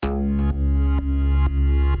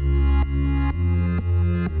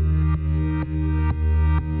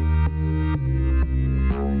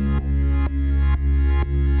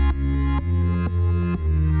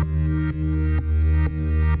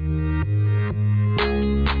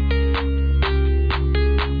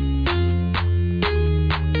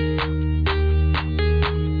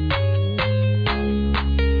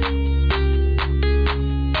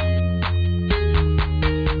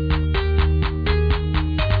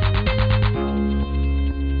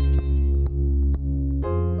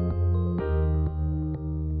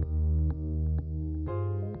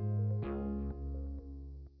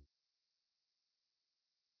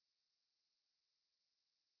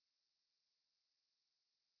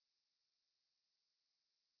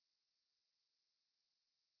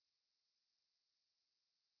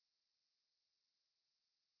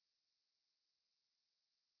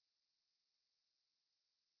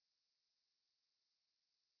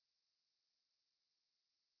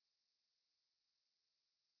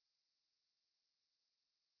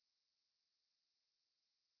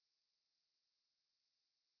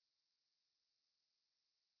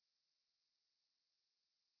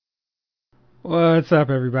What's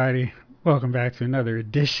up, everybody? Welcome back to another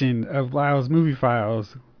edition of Lyle's Movie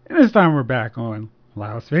Files. And this time we're back on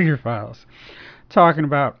Lyle's Figure Files, talking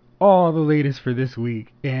about all the latest for this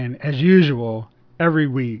week. And as usual, every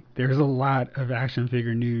week there's a lot of action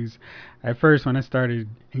figure news. At first, when I started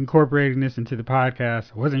incorporating this into the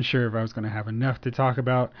podcast, I wasn't sure if I was going to have enough to talk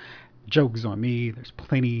about. Jokes on me, there's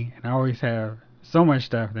plenty, and I always have so much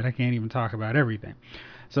stuff that I can't even talk about everything.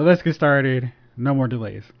 So let's get started. No more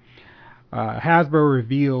delays. Hasbro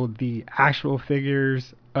revealed the actual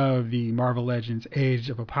figures of the Marvel Legends Age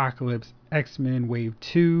of Apocalypse X-Men Wave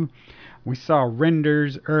 2. We saw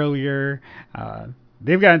renders earlier.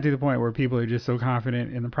 They've gotten to the point where people are just so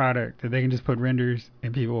confident in the product that they can just put renders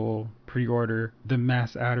and people will pre-order the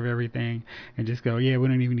mess out of everything and just go, yeah, we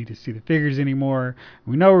don't even need to see the figures anymore.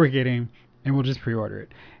 We know what we're getting and we'll just pre-order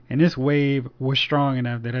it. And this wave was strong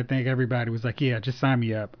enough that I think everybody was like, yeah, just sign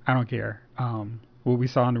me up. I don't care. What we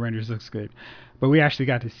saw in the renders looks good. But we actually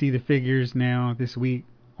got to see the figures now this week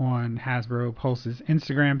on Hasbro Pulse's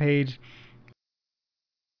Instagram page.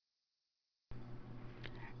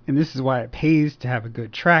 And this is why it pays to have a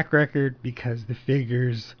good track record, because the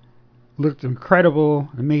figures looked incredible,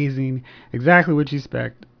 amazing, exactly what you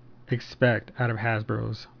expect out of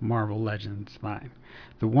Hasbro's Marvel Legends line.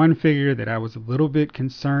 The one figure that I was a little bit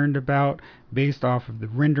concerned about based off of the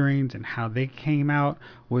renderings and how they came out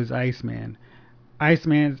was Iceman.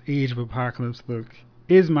 Iceman's Age of Apocalypse look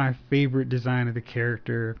is my favorite design of the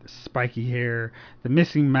character. The spiky hair, the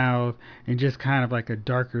missing mouth, and just kind of like a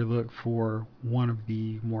darker look for one of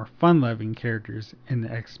the more fun loving characters in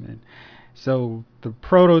the X-Men. So the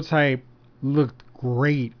prototype looked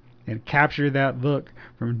great and captured that look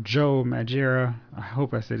from Joe Madureira. I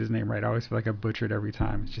hope I said his name right. I always feel like I butchered every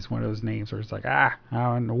time. It's just one of those names where it's like,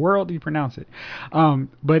 how in the world do you pronounce it?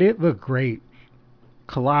 But it looked great.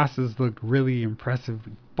 Colossus looked really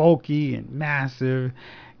impressively bulky and massive.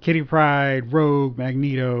 Kitty Pryde, Rogue,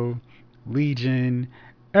 Magneto, Legion,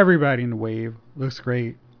 everybody in the wave looks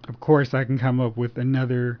great. Of course, I can come up with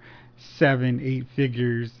another 7, 8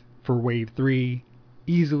 figures for Wave 3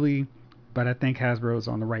 easily, but I think Hasbro's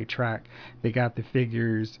on the right track. They got the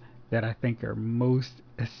figures that I think are most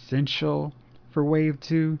essential for Wave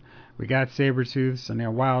 2. We got Sabretooth, so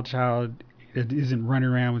now Wild Child it isn't running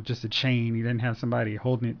around with just a chain. He didn't have somebody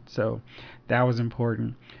holding it, so that was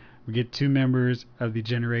important. We get 2 members of the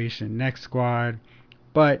Generation Next squad,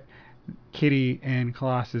 but Kitty and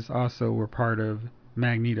Colossus also were part of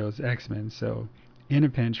Magneto's X-Men, so in a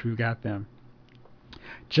pinch, we've got them.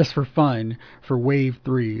 Just for fun, for Wave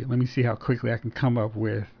 3, let me see how quickly I can come up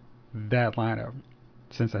with that lineup,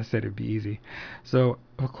 since I said it'd be easy. So,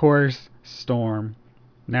 of course, Storm.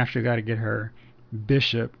 Naturally, got to get her.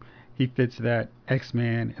 Bishop, he fits that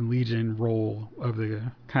X-Man and Legion role of the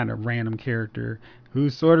kind of random character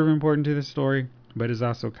who's sort of important to the story, but is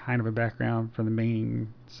also kind of a background for the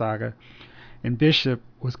main saga. And Bishop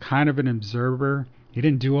was kind of an observer. He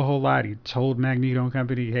didn't do a whole lot. He told Magneto and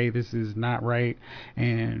company, hey, this is not right.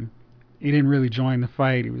 And he didn't really join the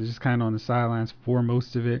fight. He was just kind of on the sidelines for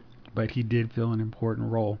most of it, but he did fill an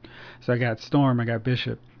important role. So I got Storm, I got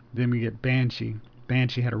Bishop. Then we get Banshee.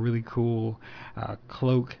 Banshee had a really cool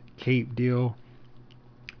cloak cape deal.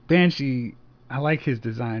 Banshee, I like his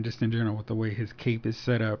design just in general with the way his cape is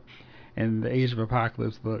set up, and the Age of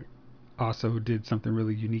Apocalypse look also did something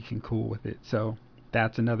really unique and cool with it. So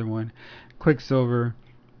that's another one. Quicksilver,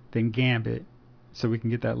 then Gambit, so we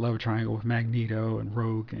can get that love triangle with Magneto and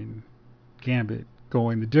Rogue and Gambit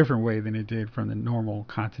going the different way than it did from the normal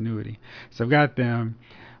continuity. So I've got them.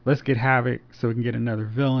 Let's get Havoc so we can get another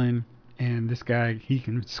villain. And this guy, he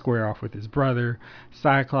can square off with his brother.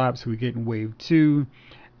 Cyclops, who we get in Wave 2.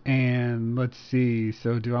 And let's see.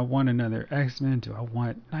 So do I want another X-Men? Do I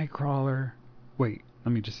want Nightcrawler? Wait,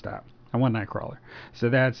 let me just stop. I want Nightcrawler. So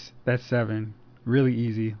that's 7. Really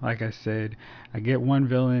easy. Like I said, I get one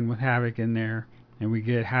villain with Havoc in there, and we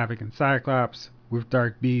get Havoc and Cyclops with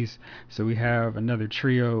Dark Beast. So we have another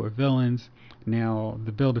trio of villains. Now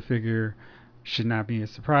the Build-A-Figure should not be a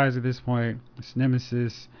surprise at this point. It's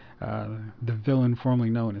Nemesis, the villain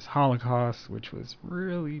formerly known as Holocaust, which was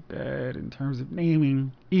really bad in terms of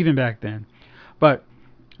naming, even back then. But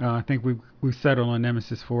I think we've settled on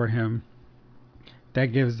Nemesis for him.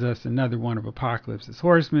 That gives us another one of Apocalypse's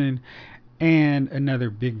Horsemen and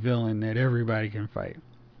another big villain that everybody can fight.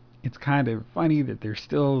 It's kind of funny that there's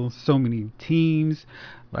still so many teams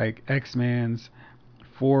like X-Men's,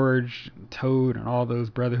 Forge, Toad, and all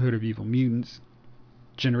those Brotherhood of Evil Mutants.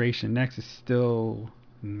 Generation Next is still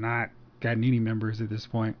not gotten any members at this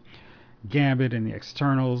point. Gambit and the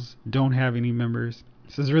Externals don't have any members.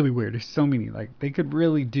 This is really weird. There's so many. Like, they could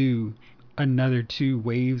really do another 2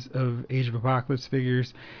 waves of Age of Apocalypse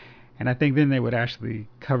figures, and I think then they would actually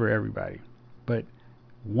cover everybody. But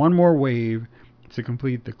one more wave to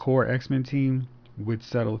complete the core X-Men team would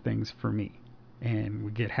settle things for me, and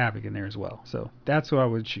would get Havoc in there as well. So that's who I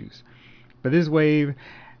would choose. But this wave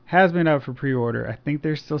has been up for pre-order. I think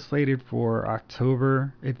they're still slated for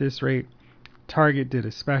October at this rate. Target did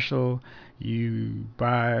a special. You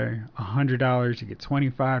buy $100, you get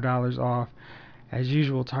 $25 off. As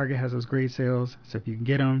usual, Target has those great sales. So if you can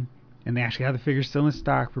get them, and they actually have the figures still in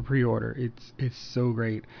stock for pre-order, it's so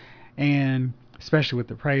great. And especially with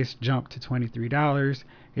the price jump to $23,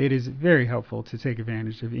 it is very helpful to take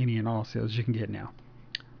advantage of any and all sales you can get now.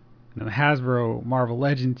 Now, the Hasbro Marvel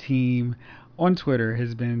Legend team on Twitter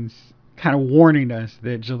has been kind of warning us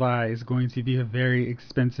that July is going to be a very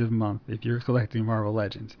expensive month if you're collecting Marvel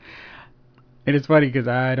Legends. And it's funny because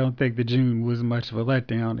I don't think the June was much of a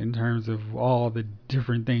letdown in terms of all the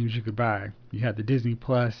different things you could buy. You had the Disney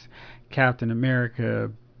Plus Captain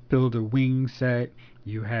America Build-A-Wing set.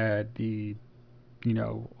 You had the,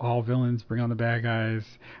 all villains bring on the bad guys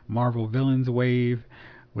Marvel Villains wave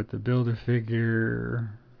with the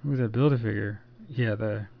Build-A-Figure. Who was that Build-A-Figure? Yeah,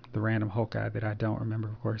 the random Hulk guy that I don't remember,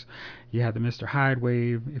 of course. You have the Mr. Hyde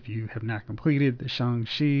wave if you have not completed the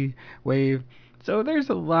Shang-Chi wave. So there's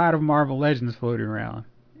a lot of Marvel Legends floating around.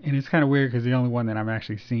 And it's kind of weird because the only one that I'm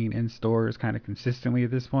actually seeing in stores kind of consistently at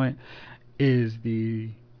this point is the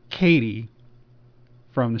Katie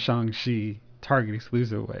from the Shang-Chi Target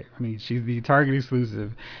exclusive wave. I mean, she's the Target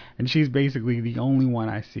exclusive, and she's basically the only one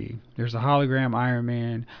I see. There's a hologram Iron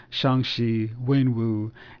Man, Shang-Chi,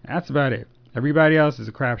 Wenwu, and that's about it. Everybody else is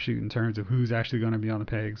a crapshoot in terms of who's actually going to be on the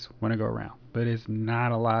pegs when I go around. But it's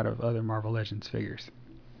not a lot of other Marvel Legends figures.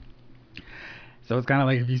 So it's kind of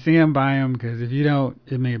like if you see them, buy them, because if you don't,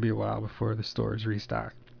 it may be a while before the stores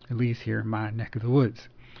restock, at least here in my neck of the woods.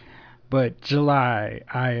 But July,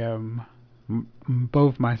 I am,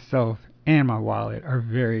 both myself and my wallet are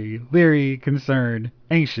very leery, concerned,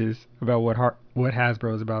 anxious about what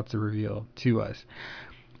Hasbro is about to reveal to us.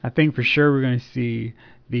 I think for sure we're going to see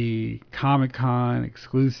the Comic-Con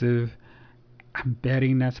exclusive. I'm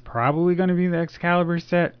betting that's probably going to be the Excalibur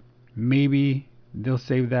set. Maybe they'll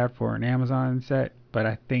save that for an Amazon set, but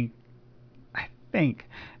I think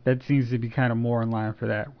that seems to be kind of more in line for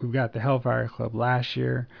that. We've got the Hellfire Club last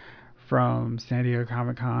year from San Diego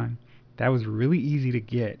Comic-Con. That was really easy to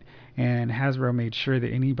get, and Hasbro made sure that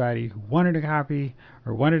anybody who wanted a copy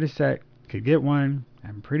or wanted a set could get one.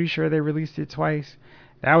 I'm pretty sure they released it twice.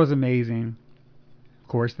 That was amazing. Of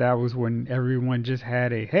course, that was when everyone just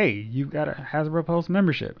had a, hey, you've got a Hasbro Pulse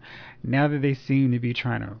membership. Now that they seem to be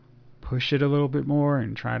trying to push it a little bit more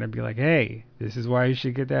and try to be like, hey, this is why you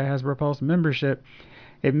should get that Hasbro Pulse membership,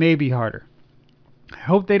 it may be harder. I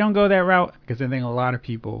hope they don't go that route, because I think a lot of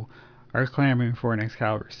people are clamoring for an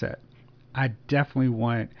Excalibur set. I definitely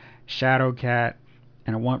want Shadowcat,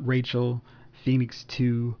 and I want Rachel Phoenix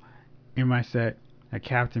 2 in my set, a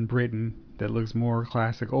Captain Britain that looks more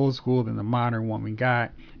classic old school than the modern one we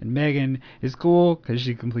got. And Megan is cool because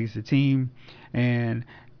she completes the team, and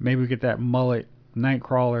maybe we get that mullet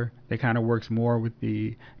Nightcrawler that kind of works more with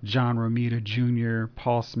the John Romita Jr.,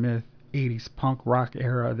 Paul Smith 80s punk rock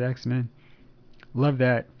era of the X-Men. Love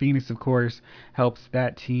that. Phoenix, of course, helps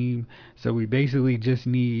that team. So we basically just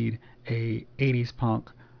need a 80s punk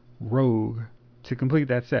Rogue to complete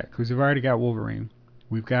that set, because we've already got Wolverine.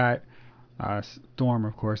 We've got Storm,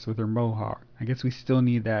 of course, with her mohawk. I guess we still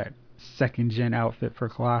need that second gen outfit for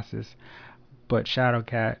Colossus, but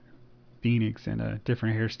Shadowcat, Phoenix, and a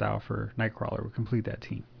different hairstyle for Nightcrawler will complete that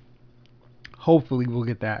team. Hopefully we'll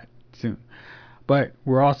get that soon. But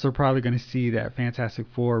we're also probably going to see that Fantastic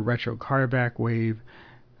Four retro cardback wave.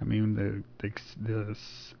 I mean, the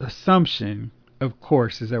assumption, of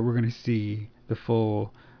course, is that we're going to see the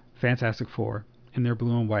full Fantastic Four in their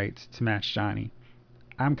blue and whites to match Johnny.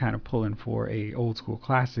 I'm kind of pulling for a old school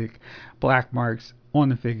classic, black marks on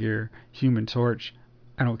the figure, Human Torch.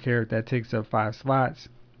 I don't care if that takes up 5 slots.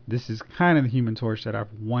 This is kind of the Human Torch that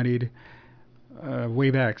I've wanted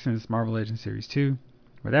way back since Marvel Legends Series 2.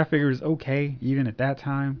 But that figure is okay, even at that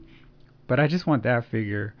time. But I just want that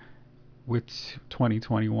figure with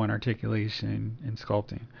 2021 articulation and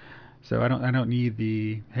sculpting. So I don't need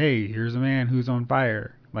the, hey, here's a man who's on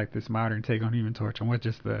fire, like this modern take on Human Torch. I want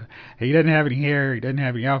just the, hey, he doesn't have any hair, he doesn't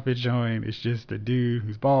have any outfit showing. It's just a dude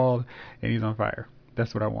who's bald and he's on fire.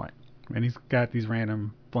 That's what I want. And he's got these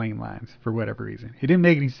random flame lines for whatever reason. It didn't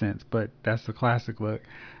make any sense, but that's the classic look.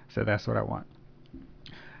 So that's what I want.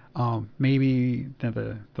 Maybe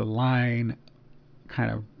the line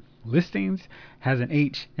kind of listings has an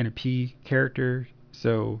H and a P character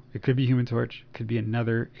So it could be Human Torch, could be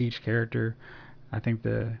another H character. I think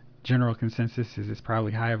the general consensus is it's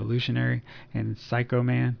probably High Evolutionary and Psycho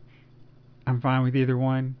Man. I'm fine with either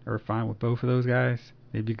one, or fine with both of those guys.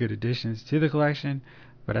 They'd be good additions to the collection,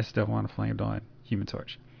 but I still want a flamed on Human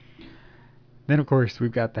Torch. Then of course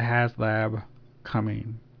we've got the HasLab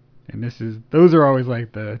coming, and those are always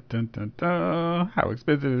like the dun dun dun. How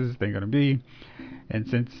expensive is this thing gonna be? And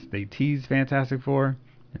since they teased Fantastic Four,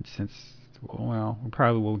 and since, well, we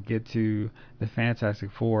probably will get to the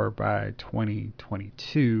Fantastic Four by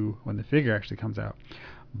 2022 when the figure actually comes out,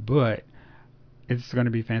 but it's going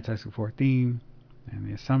to be Fantastic Four theme, and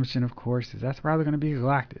the assumption, of course, is that's probably going to be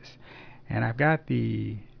Galactus. And I've got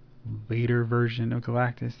the later version of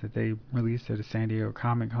Galactus that they released at the San Diego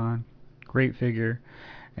Comic Con. Great figure,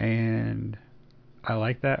 and I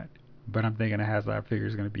like that. But I'm thinking a HasLab figure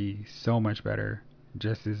is going to be so much better,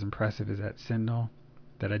 just as impressive as that Sentinel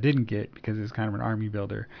that I didn't get because it's kind of an army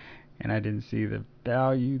builder, and I didn't see the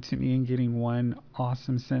value to me in getting one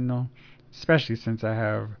awesome Sentinel, especially since I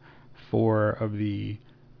have 4 of the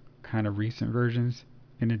kind of recent versions,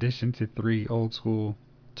 in addition to 3 old school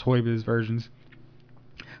Toy Biz versions.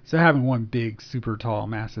 So having one big, super tall,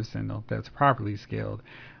 massive Sentinel that's properly scaled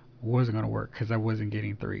wasn't going to work because I wasn't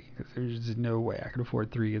getting 3. Because there's just no way I could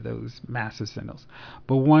afford 3 of those massive Sentinels.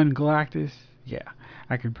 But one Galactus, yeah,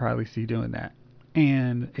 I could probably see doing that.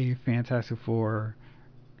 And a Fantastic Four,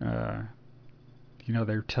 their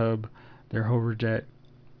tub, their hoverjet,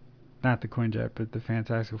 not the Quinjet, but the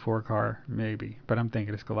Fantastic Four car, maybe. But I'm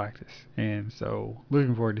thinking it's Galactus. And so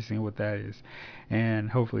looking forward to seeing what that is. And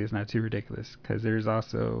hopefully it's not too ridiculous, because there's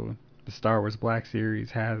also the Star Wars Black Series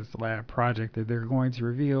HasLab project that they're going to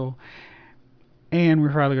reveal. And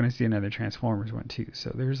we're probably going to see another Transformers one too.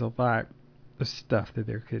 So there's a lot of stuff that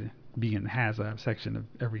there could be in the HasLab section of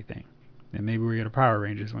everything. And maybe we get a Power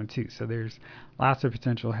Rangers one too. So there's lots of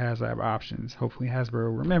potential HasLab options. Hopefully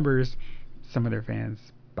Hasbro remembers some of their fans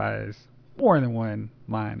buys more than one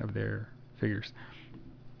line of their figures.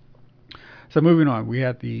 So moving on, we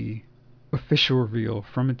had the official reveal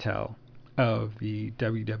from Mattel of the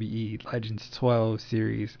WWE Legends 12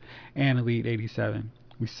 series and Elite 87.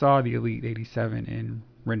 We saw the Elite 87 in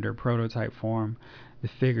render prototype form. The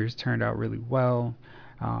figures turned out really well.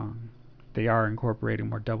 They are incorporating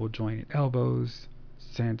more double jointed elbows.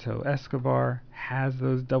 Santo Escobar has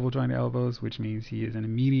those double jointed elbows, which means he is an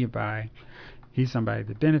immediate buy. He's somebody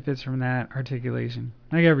that benefits from that articulation.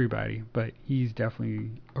 Like everybody, but he's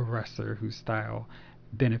definitely a wrestler whose style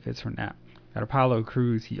benefits from that. At Apollo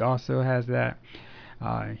Crews, he also has that.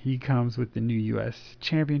 He comes with the new U.S.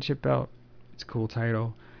 Championship belt. It's a cool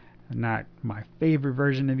title. Not my favorite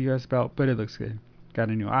version of the U.S. belt, but it looks good. Got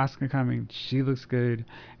a new Asuka coming. She looks good,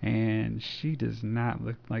 and she does not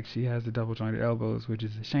look like she has the double jointed elbows, which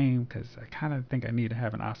is a shame because I kind of think I need to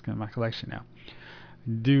have an Asuka in my collection now.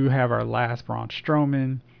 Do have our last Braun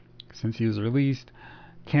Strowman since he was released.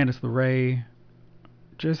 Candice LeRae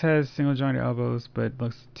just has single jointed elbows, but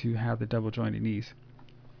looks to have the double jointed knees.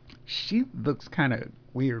 She looks kind of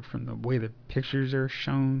weird from the way the pictures are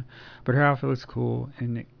shown, but her outfit looks cool,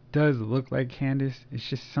 and it does look like Candice. It's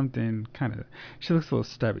just something kind of, she looks a little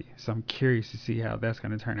stubby, so I'm curious to see how that's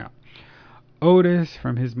going to turn out. Otis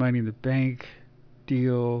from his Money in the Bank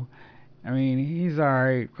deal, I mean, he's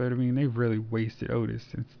alright, but I mean, they've really wasted Otis.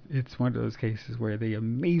 It's one of those cases where they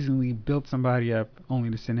amazingly built somebody up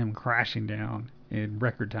only to send him crashing down in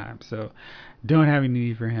record time. So, don't have any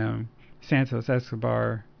need for him. Santos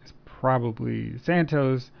Escobar is probably,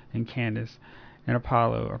 Santos and Candice and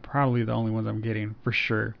Apollo are probably the only ones I'm getting for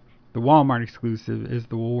sure. The Walmart exclusive is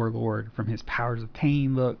the Warlord from his Powers of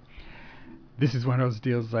Pain look. This is one of those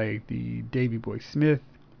deals like the Davey Boy Smith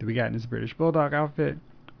that we got in his British Bulldog outfit.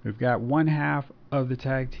 We've got one half of the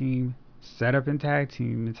tag team set up in tag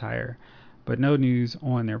team attire, but no news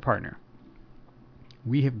on their partner.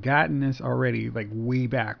 We have gotten this already, like way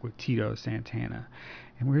back with Tito Santana,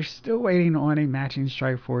 and we're still waiting on a matching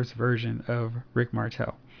Strike Force version of Rick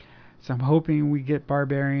Martel. So I'm hoping we get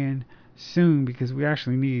Barbarian soon, because we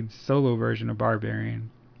actually need solo version of Barbarian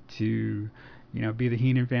to, be the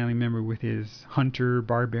Heenan family member with his Hunter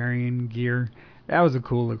Barbarian gear. That was a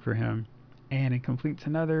cool look for him. And it completes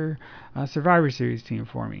another Survivor Series team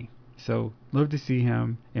for me. So love to see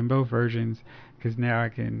him in both versions, because now I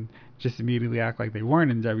can just immediately act like they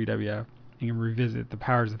weren't in WWF and revisit the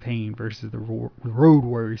Powers of Pain versus the Road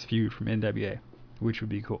Warriors feud from NWA, which would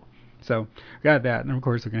be cool. So got that, and of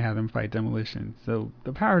course we're going to have them fight Demolition. So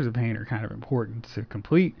the Powers of Pain are kind of important to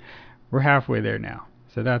complete. We're halfway there now,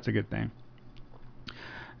 so that's a good thing.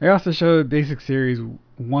 They also showed Basic Series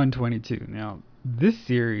 122. Now, this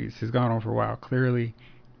series has gone on for a while, clearly,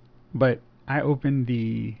 but I opened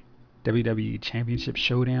the WWE Championship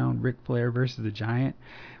Showdown, Ric Flair versus the Giant,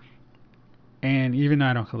 and even though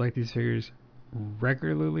I don't collect these figures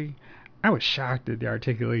regularly, I was shocked at the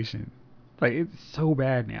articulation. Like, it's so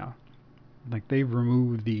bad now. Like, they've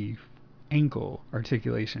removed the ankle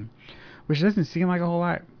articulation, which doesn't seem like a whole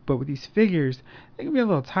lot, but with these figures, they can be a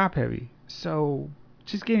little top heavy. So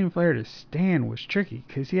just getting Flair to stand was tricky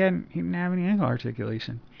because he didn't have any ankle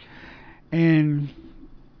articulation. And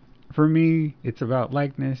for me, it's about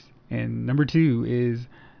likeness, and number two is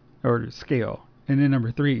or scale, and then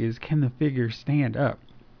number three is, can the figure stand up?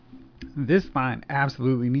 This line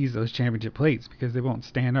absolutely needs those championship plates because they won't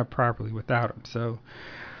stand up properly without them. So,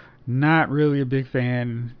 not really a big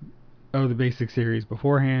fan of the basic series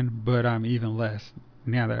beforehand, but I'm even less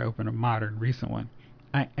now that I open a modern recent one.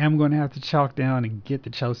 I am going to have to chalk down and get the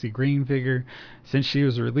Chelsea Green figure since she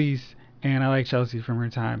was released, and I like Chelsea from her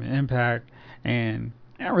time in Impact, and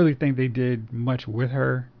I don't really think they did much with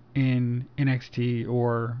her in NXT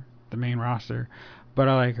or the main roster, but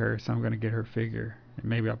I like her, so I'm going to get her figure, and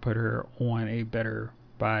maybe I'll put her on a better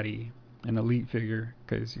body, an elite figure,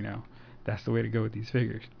 because, that's the way to go with these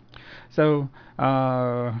figures. So,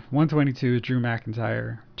 122 is Drew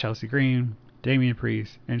McIntyre, Chelsea Green, Damian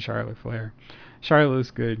Priest, and Charlotte Flair. Charlotte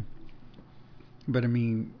looks good, but I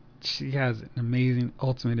mean, she has an amazing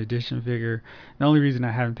Ultimate Edition figure. The only reason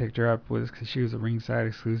I haven't picked her up was because she was a ringside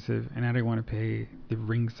exclusive, and I didn't want to pay the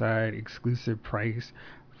ringside exclusive price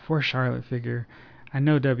for a Charlotte figure. I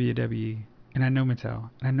know WWE, and I know Mattel,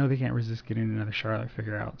 and I know they can't resist getting another Charlotte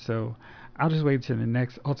figure out. So I'll just wait till the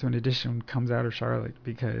next Ultimate Edition comes out of Charlotte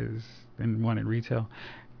and one at retail,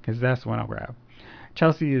 because that's the one I'll grab.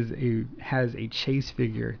 Chelsea has a Chase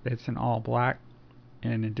figure that's in all black,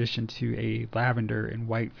 in addition to a lavender and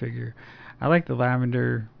white figure. I like the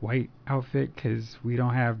lavender white outfit because we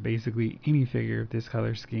don't have basically any figure of this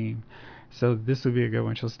color scheme. So this will be a good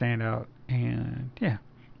one. She'll stand out. And yeah,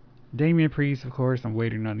 Damian Priest, of course, I'm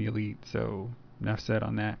waiting on the Elite. So enough said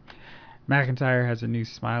on that. McIntyre has a new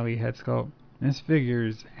smiley head sculpt. This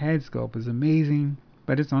figure's head sculpt is amazing,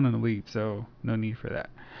 but it's on an Elite, so no need for that.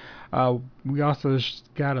 We also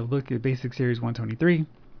got to look at Basic Series 123.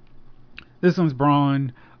 This one's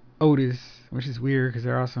Braun, Otis, which is weird because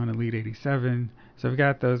they're also in Elite 87. So we've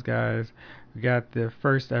got those guys. We got the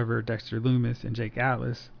first ever Dexter Lumis and Jake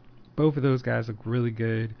Atlas. Both of those guys look really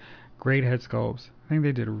good. Great head sculpts. I think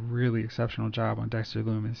they did a really exceptional job on Dexter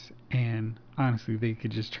Lumis. And honestly, they could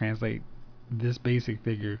just translate this basic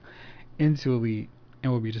figure into Elite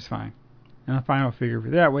and we'll be just fine. And the final figure for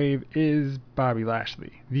that wave is Bobby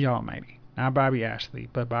Lashley, the Almighty. Not Bobby Ashley,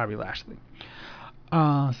 but Bobby Lashley.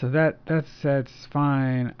 So that's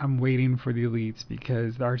fine. I'm waiting for the Elites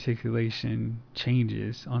because the articulation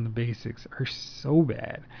changes on the basics are so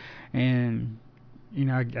bad. And,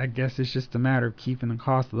 I guess it's just a matter of keeping the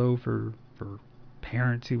cost low for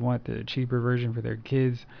parents who want the cheaper version for their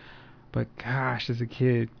kids. But gosh, as a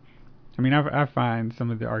kid, I mean, I find some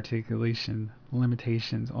of the articulation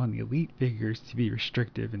limitations on the Elite figures to be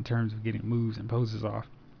restrictive in terms of getting moves and poses off.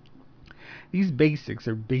 These basics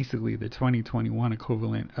are basically the 2021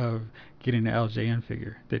 equivalent of getting an LJN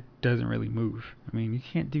figure that doesn't really move. I mean, you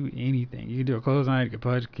can't do anything. You can do a clothesline, you can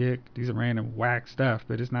punch, kick, do some random whack stuff,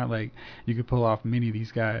 but it's not like you could pull off many of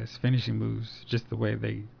these guys' finishing moves just the way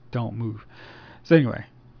they don't move. So anyway,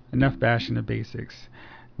 enough bashing the basics.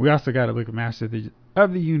 We also got to look at Master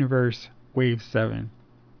of the Universe Wave 7.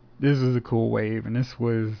 This was a cool wave, and this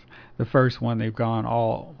was the first one they've gone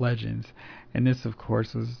all legends. And this, of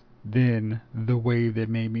course, was then the wave that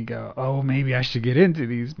made me go, oh, maybe I should get into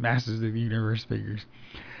these Masters of the Universe figures.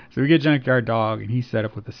 So we get Junkyard Dog, and he's set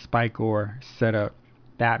up with a Spike Ore setup.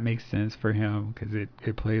 That makes sense for him because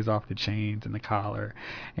it plays off the chains and the collar.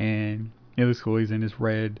 And it was cool. He's in his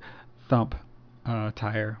red thump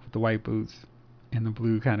tire with the white boots. And the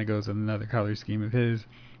blue kind of goes with another color scheme of his.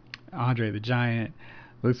 Andre the Giant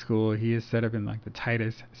looks cool. He is set up in like the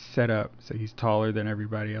tightest setup, so he's taller than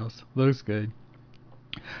everybody else. Looks good.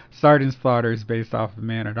 Sergeant Slaughter is based off of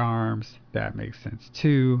Man at Arms. That makes sense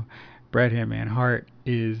too. Bret Hitman Hart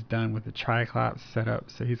is done with the Triclops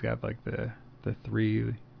setup, so he's got like the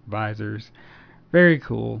three visors. Very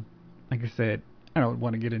cool. Like I said, I don't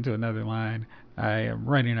want to get into another line. I am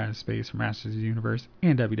running out of space for Masters of the Universe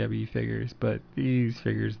and WWE figures, but these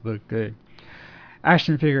figures look good.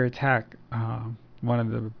 Action Figure Attack, one of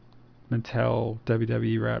the Mattel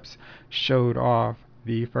WWE reps, showed off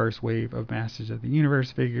the first wave of Masters of the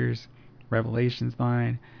Universe figures, Revelations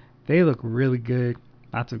line. They look really good.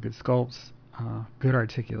 Lots of good sculpts, good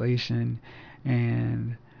articulation,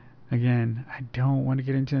 and again, I don't want to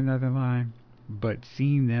get into another line, but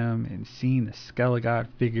seeing them and seeing the Skelegod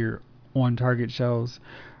figure on Target shelves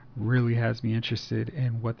really has me interested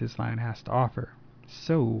in what this line has to offer.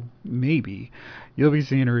 So maybe you'll be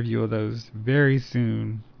seeing a review of those very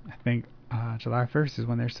soon. I think July 1st is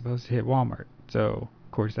when they're supposed to hit Walmart. So,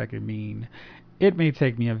 of course, that could mean it may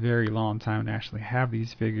take me a very long time to actually have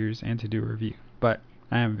these figures and to do a review. But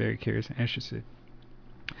I am very curious and interested.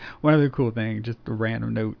 One other cool thing, just a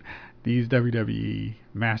random note, these WWE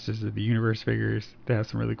Masters of the Universe figures, they have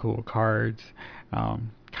some really cool cards,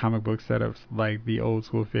 comic book setups like the old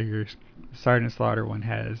school figures. The Sergeant Slaughter one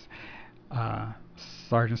has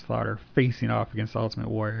Sergeant Slaughter facing off against Ultimate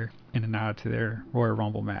Warrior in a nod to their Royal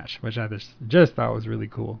Rumble match, which I just thought was really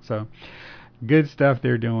cool. So good stuff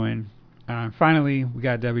they're doing. Finally, we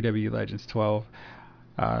got WWE Legends 12.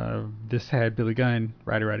 This had Billy Gunn,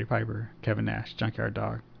 Roddy Piper, Kevin Nash, Junkyard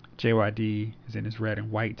Dog. JYD is in his red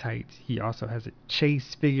and white tights. He also has a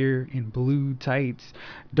Chase figure in blue tights,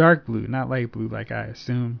 dark blue, not light blue like I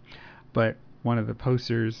assume. But one of the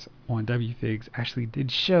posters on WFigs actually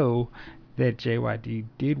did show that JYD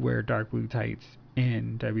did wear dark blue tights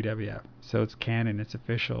in WWF. So it's canon, it's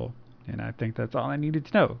official. And I think that's all I needed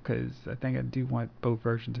to know, because I think I do want both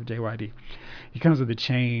versions of JYD. He comes with a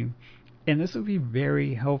chain, and this would be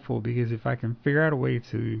very helpful because if I can figure out a way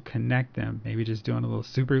to connect them, maybe just doing a little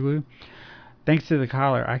super glue, thanks to the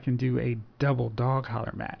collar, I can do a double dog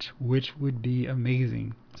collar match, which would be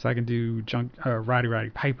amazing. So I can do Roddy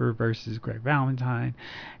Piper versus Greg Valentine,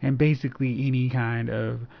 and basically any kind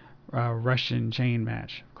of Russian chain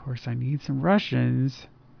match. Of course, I need some Russians.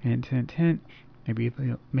 Hint, hint, hint.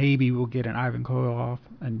 Maybe we'll get an Ivan Koloff,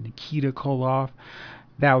 a Nikita Koloff.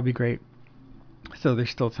 That would be great. So there's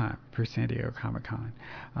still time for San Diego Comic-Con.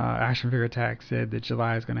 Action Figure Attack said that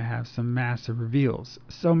July is going to have some massive reveals.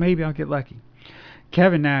 So maybe I'll get lucky.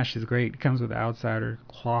 Kevin Nash is great. He comes with the Outsider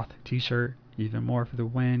cloth t-shirt. Even more for the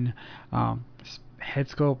win. Head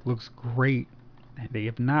sculpt looks great. They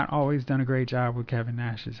have not always done a great job with Kevin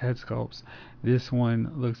Nash's head sculpts. This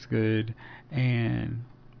one looks good. And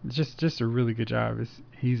just a really good job.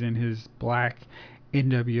 He's in his black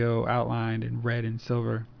NWO outlined in red and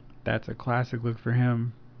silver. That's a classic look for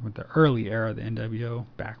him with the early era of the NWO,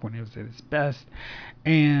 back when it was at its best.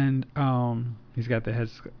 And he's got the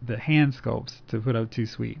hand sculpts to put up too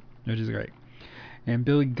sweet, which is great. And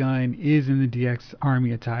Billy Gunn is in the DX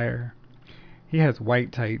Army attire. He has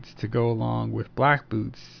white tights to go along with black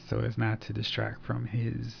boots so as not to distract from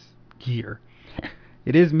his gear.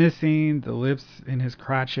 It is missing the lips in his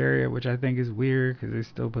crotch area, which I think is weird because they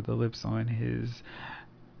still put the lips on his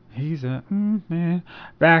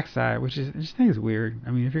backside, which I just think is weird.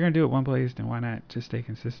 I mean, if you're going to do it one place, then why not just stay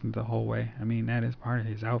consistent the whole way? I mean, that is part of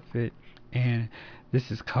his outfit. And this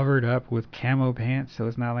is covered up with camo pants, so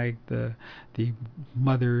it's not like the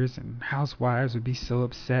mothers and housewives would be so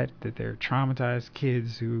upset that their traumatized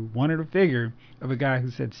kids who wanted a figure of a guy who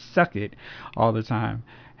said suck it all the time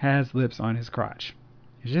has lips on his crotch.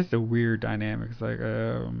 It's just a weird dynamic. It's like,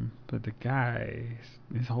 but the guy,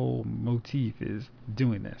 his whole motif is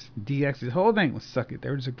doing this. DX's whole thing was suck it.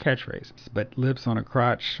 There was a catchphrase. But lips on a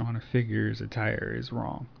crotch on a figure's attire is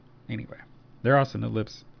wrong. Anyway, there are also no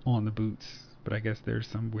lips on the boots. But I guess there's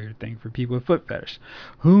some weird thing for people with foot fetish.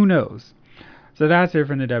 Who knows? So that's it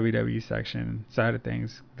from the WWE section side of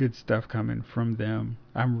things. Good stuff coming from them.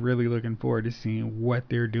 I'm really looking forward to seeing what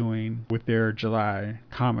they're doing with their July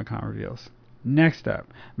Comic-Con reveals. Next up,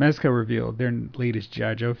 Mezco revealed their latest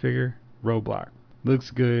G.I. Joe figure, Roadblock.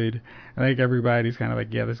 Looks good. I think everybody's kind of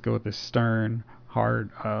like, yeah, let's go with the stern,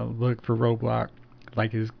 hard look for Roadblock.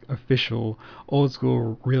 Like his official old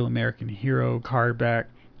school Real American Hero card back.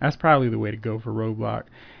 That's probably the way to go for Roadblock.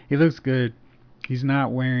 He looks good. He's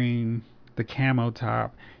not wearing the camo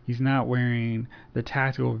top. He's not wearing the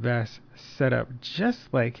tactical vest set up just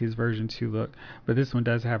like his version 2 look. But this one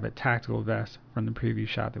does have a tactical vest from the preview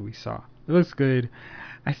shot that we saw. It looks good.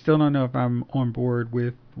 I still don't know if I'm on board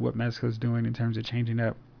with what Mezco's doing in terms of changing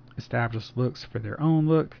up established looks for their own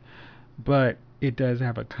look. But it does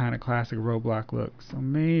have a kind of classic Roadblock look. So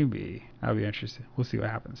maybe I'll be interested. We'll see what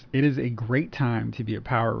happens. It is a great time to be a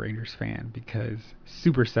Power Rangers fan because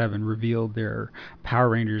Super 7 revealed their Power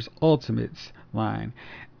Rangers Ultimates line.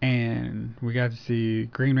 And we got to see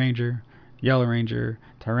Green Ranger, Yellow Ranger,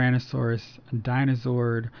 Tyrannosaurus,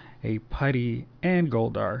 Dinozord, a Putty, and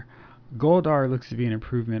Goldar. Goldar looks to be an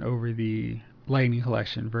improvement over the Lightning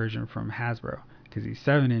Collection version from Hasbro because he's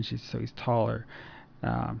 7 inches, so he's taller.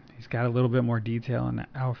 He's got a little bit more detail in the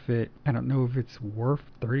outfit. I don't know if it's worth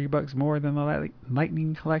 $30 more than the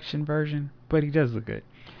Lightning Collection version, but he does look good.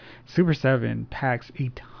 Super 7 packs a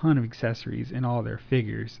ton of accessories in all their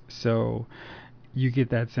figures, so you get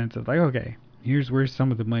that sense of like, okay, here's where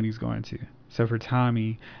some of the money's going to. So for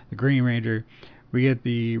Tommy, the Green Ranger, we get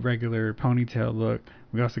the regular ponytail look.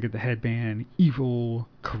 We also get the headband, evil,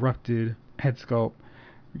 corrupted head sculpt.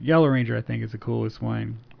 Yellow Ranger, I think, is the coolest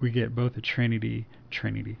one. We get both a Trini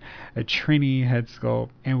head sculpt,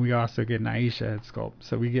 and we also get an Aisha head sculpt.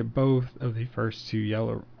 So we get both of the first two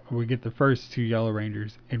yellow. We get the first two Yellow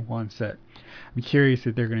Rangers in one set. I'm curious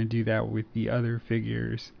if they're going to do that with the other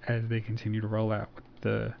figures as they continue to roll out with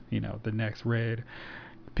the next red,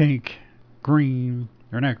 pink, green,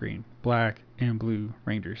 or not green, black, and blue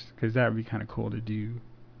Rangers, because that would be kind of cool to do.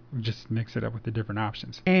 Just mix it up with the different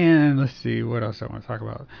options. And let's see what else I want to talk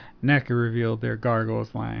about. NECA revealed their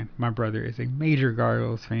Gargoyles line. My brother is a major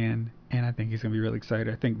Gargoyles fan, and I think he's going to be really excited.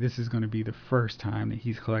 I think this is going to be the first time that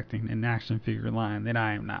he's collecting an action figure line that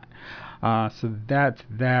I am not. So that's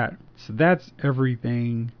that. So that's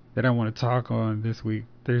everything that I want to talk on this week.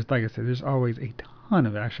 Like I said, there's always a ton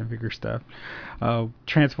of action figure stuff.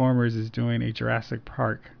 Transformers is doing a Jurassic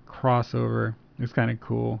Park crossover. It's kind of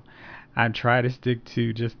cool. I try to stick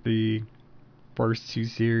to just the first two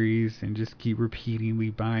series and just keep repeatedly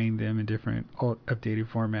buying them in different updated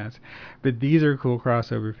formats. But these are cool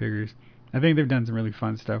crossover figures. I think they've done some really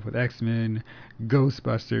fun stuff with X-Men,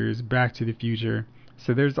 Ghostbusters, Back to the Future.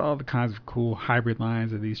 So there's all the kinds of cool hybrid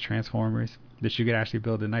lines of these Transformers that you could actually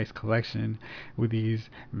build a nice collection with these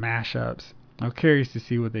mashups. I'm curious to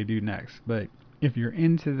see what they do next. But if you're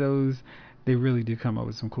into those, they really do come up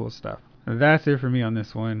with some cool stuff. That's it for me on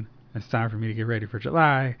this one. It's time for me to get ready for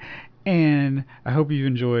July, and I hope you've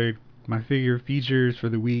enjoyed my figure features for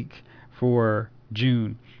the week for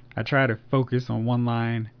June. I try to focus on one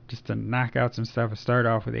line just to knock out some stuff. I started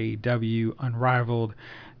off with AEW, Unrivaled,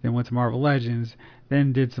 then went to Marvel Legends,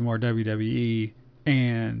 then did some more WWE,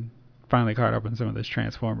 and finally caught up on some of those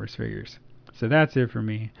Transformers figures. So that's it for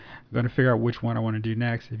me. I'm going to figure out which one I want to do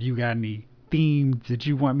next. If you got any themes that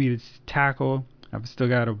you want me to tackle, I've still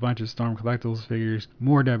got a bunch of Storm Collectibles figures,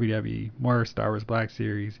 more WWE, more Star Wars Black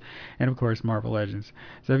Series, and of course Marvel Legends.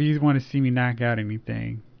 So if you want to see me knock out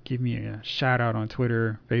anything, give me a shout out on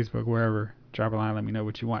Twitter, Facebook, wherever. Drop a line, let me know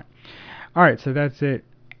what you want. All right, so that's it.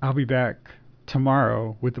 I'll be back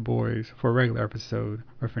tomorrow with the boys for a regular episode.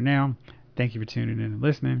 But for now, thank you for tuning in and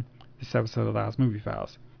listening. This episode of Lyle's Movie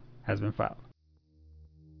Files has been filed.